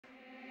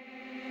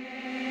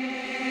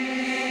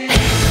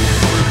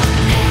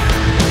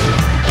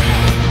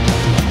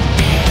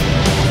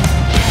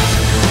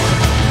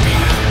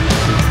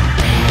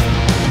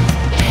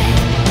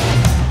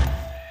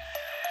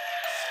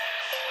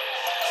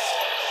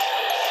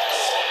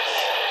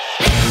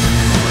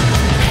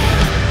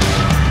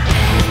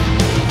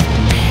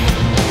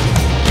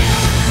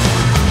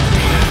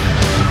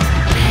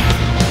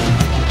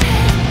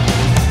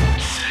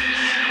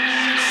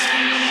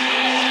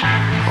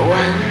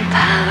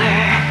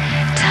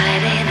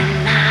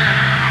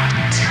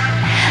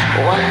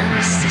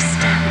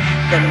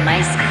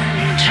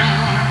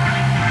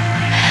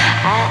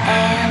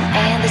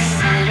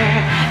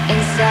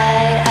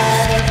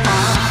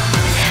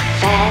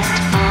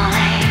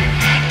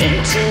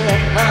into the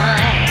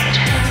void.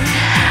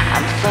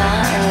 I'm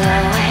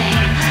following,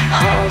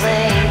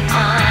 holding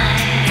on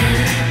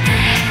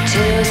to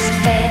a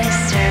fading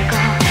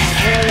circle,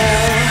 halo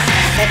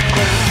that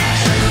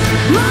grows.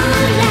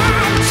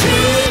 Moonlight,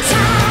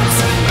 treetops,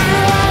 and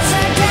walls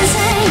are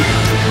dancing.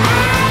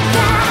 I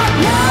got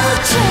no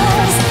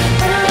choice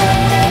but to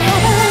let it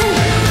happen.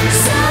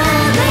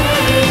 Suddenly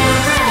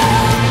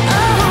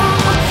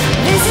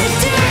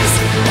visitors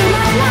in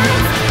my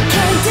life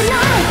can't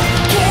deny,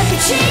 can't be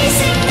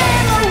chasing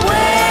them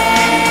away.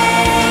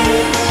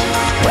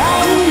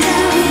 Riding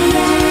down the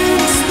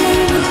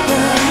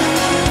unexplainable,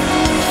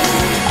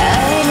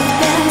 out of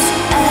bounds,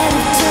 out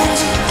of touch,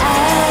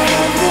 out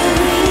of the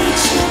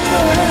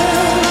reachable.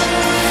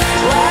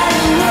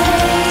 Wide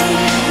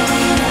awake,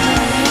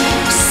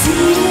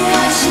 see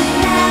what should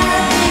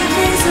not be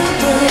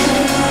visible.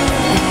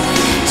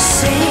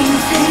 Saying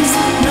things,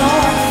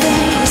 knowing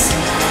things,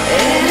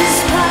 it is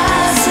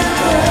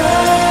possible.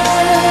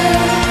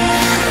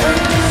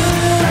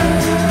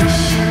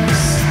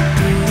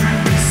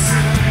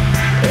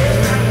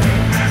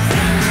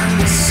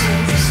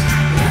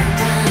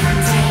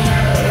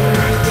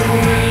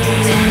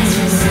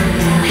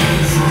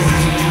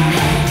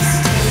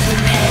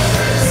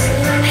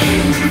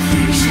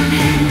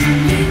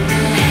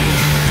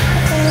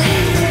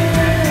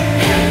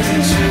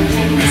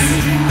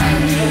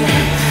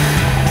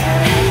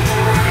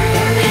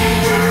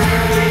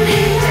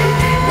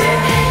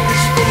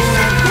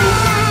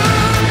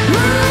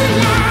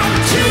 Moonlight,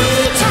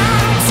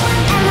 treetops,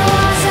 and the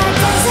walls are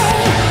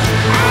dancing.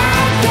 I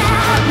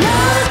got no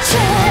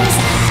choice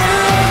but to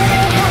let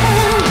it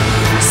happen.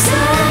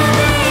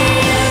 Suddenly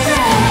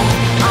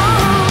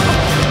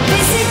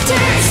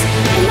visitors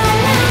in my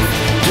life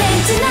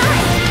can't deny,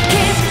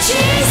 keep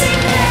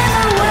chasing them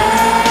away.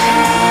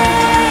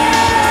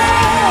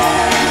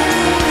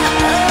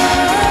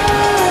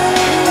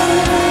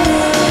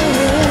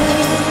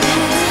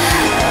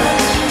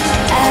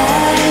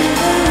 Out of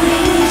the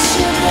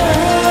reachable,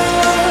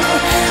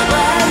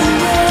 wide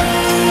awake,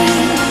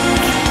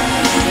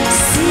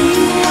 see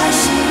what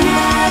should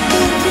not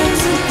be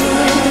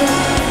visible.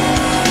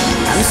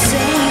 I'm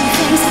saying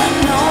things,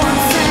 knowing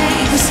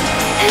things,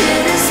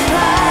 it is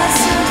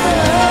possible.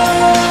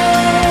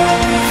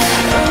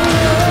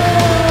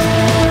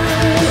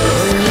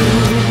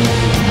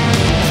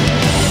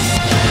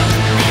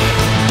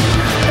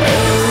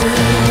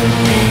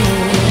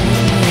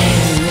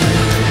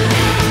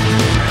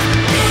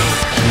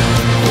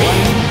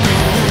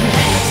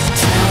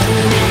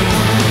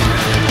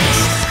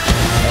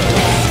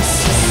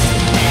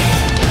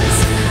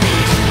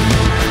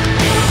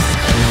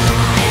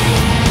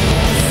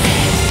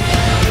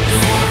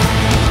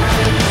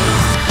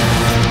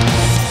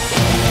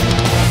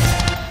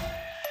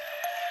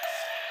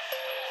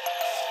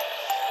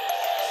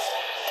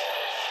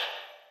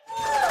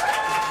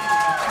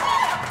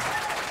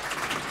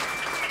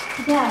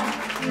 Yeah.